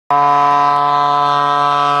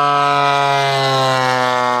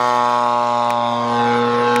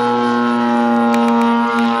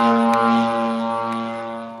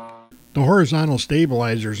The horizontal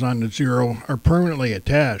stabilizers on the Zero are permanently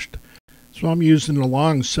attached, so I'm using the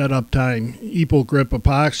long setup time Epo Grip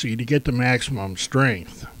epoxy to get the maximum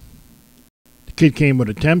strength. The kit came with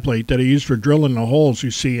a template that I used for drilling the holes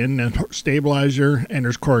you see in the stabilizer, and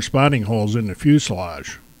there's corresponding holes in the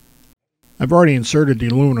fuselage. I've already inserted the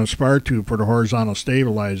aluminum spar tube for the horizontal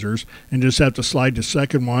stabilizers and just have to slide the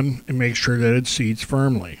second one and make sure that it seats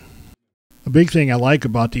firmly. A big thing I like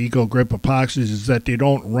about the Eco Grip epoxies is that they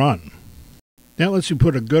don't run. That lets you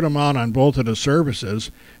put a good amount on both of the surfaces,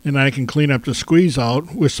 and I can clean up the squeeze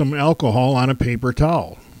out with some alcohol on a paper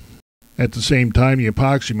towel. At the same time, the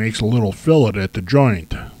epoxy makes a little fillet at the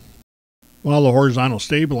joint. While the horizontal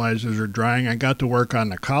stabilizers are drying, I got to work on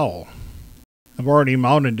the cowl. I've already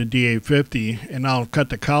mounted the DA50, and I'll cut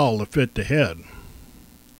the cowl to fit the head.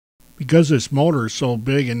 Because this motor is so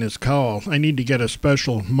big in this cowl, I need to get a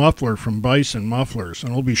special muffler from Bison Mufflers,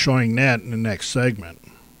 and we'll be showing that in the next segment.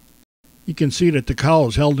 You can see that the cowl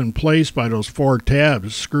is held in place by those 4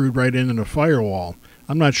 tabs screwed right into the firewall.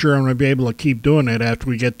 I'm not sure I'm going to be able to keep doing that after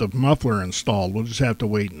we get the muffler installed. We'll just have to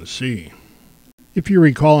wait and see. If you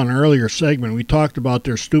recall in an earlier segment, we talked about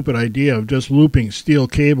their stupid idea of just looping steel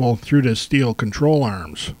cable through the steel control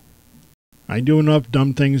arms. I do enough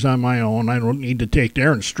dumb things on my own. I don't need to take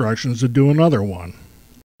their instructions to do another one.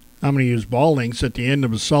 I'm going to use ball links at the end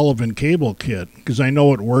of a Sullivan cable kit because I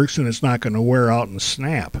know it works and it's not going to wear out and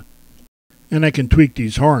snap. And I can tweak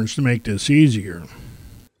these horns to make this easier.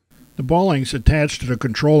 The ball link's attached to the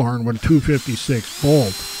control horn with a 256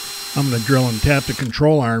 bolt. I'm going to drill and tap the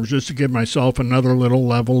control arms just to give myself another little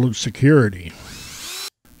level of security.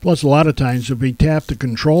 Plus, a lot of times if we tap the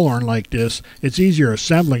control horn like this, it's easier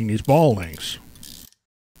assembling these ball links.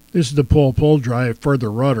 This is the pull-pull drive for the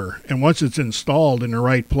rudder, and once it's installed in the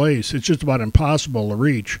right place, it's just about impossible to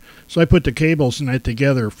reach, so I put the cables in it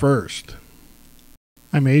together first.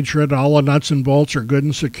 I made sure that all the nuts and bolts are good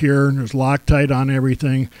and secure, and there's Loctite on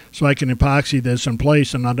everything, so I can epoxy this in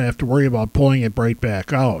place and not have to worry about pulling it right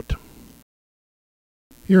back out.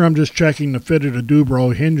 Here I'm just checking the fit of the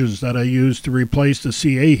Dubro hinges that I used to replace the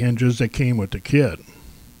CA hinges that came with the kit.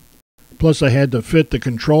 Plus I had to fit the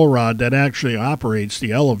control rod that actually operates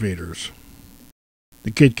the elevators.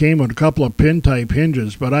 The kit came with a couple of pin type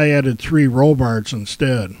hinges, but I added 3 roll bars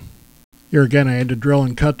instead. Here again I had to drill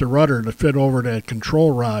and cut the rudder to fit over that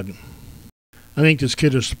control rod. I think this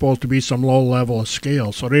kit is supposed to be some low level of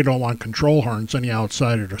scale, so they don't want control horns on the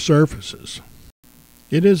outside of the surfaces.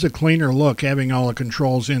 It is a cleaner look having all the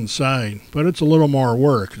controls inside, but it's a little more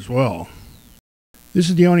work as well. This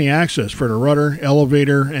is the only access for the rudder,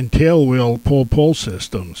 elevator, and tail wheel pull-pull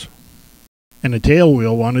systems. And the tail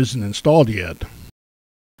wheel one isn't installed yet.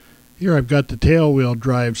 Here I've got the tail wheel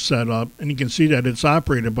drive set up, and you can see that it's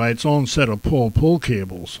operated by its own set of pull-pull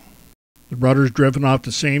cables. The rudder's driven off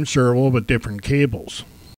the same servo but different cables.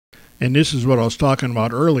 And this is what I was talking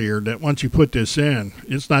about earlier, that once you put this in,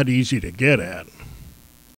 it's not easy to get at.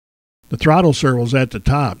 The throttle servo's at the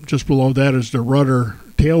top. Just below that is the rudder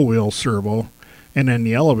tail wheel servo, and then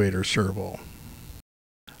the elevator servo.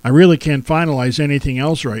 I really can't finalize anything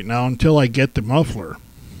else right now until I get the muffler.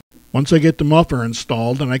 Once I get the muffler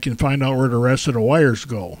installed, then I can find out where the rest of the wires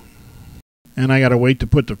go. And I gotta wait to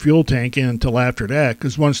put the fuel tank in until after that,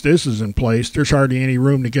 because once this is in place, there's hardly any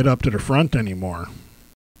room to get up to the front anymore.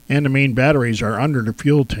 And the main batteries are under the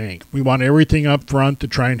fuel tank. We want everything up front to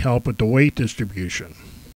try and help with the weight distribution.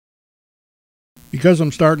 Because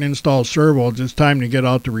I'm starting to install servos, it's time to get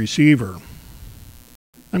out the receiver.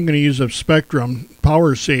 I'm going to use a Spectrum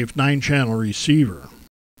PowerSafe 9-channel receiver.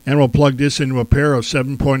 And we'll plug this into a pair of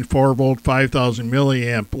 7.4 volt 5000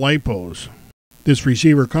 milliamp LiPos. This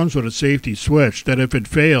receiver comes with a safety switch that if it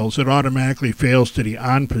fails, it automatically fails to the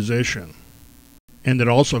on position. And it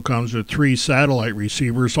also comes with 3 satellite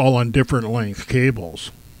receivers all on different length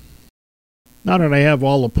cables. Now that I have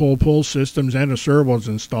all the pull-pull systems and the servos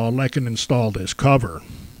installed, I can install this cover.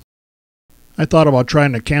 I thought about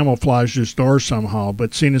trying to camouflage this door somehow,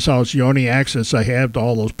 but seeing as how it's the only access I have to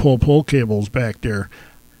all those pull-pull cables back there,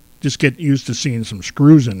 just get used to seeing some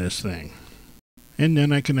screws in this thing. And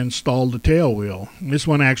then I can install the tail wheel. This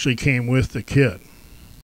one actually came with the kit.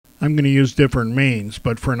 I'm going to use different mains,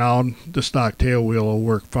 but for now the stock tail wheel will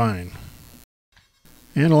work fine.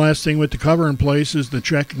 And the last thing with the cover in place is to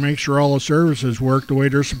check and make sure all the services work the way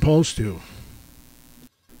they're supposed to.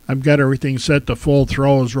 I've got everything set to full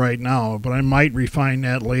throws right now, but I might refine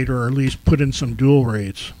that later or at least put in some dual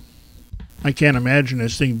rates. I can't imagine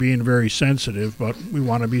this thing being very sensitive, but we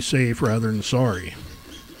want to be safe rather than sorry.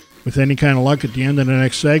 With any kind of luck at the end of the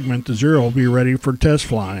next segment, the Zero will be ready for test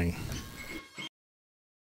flying.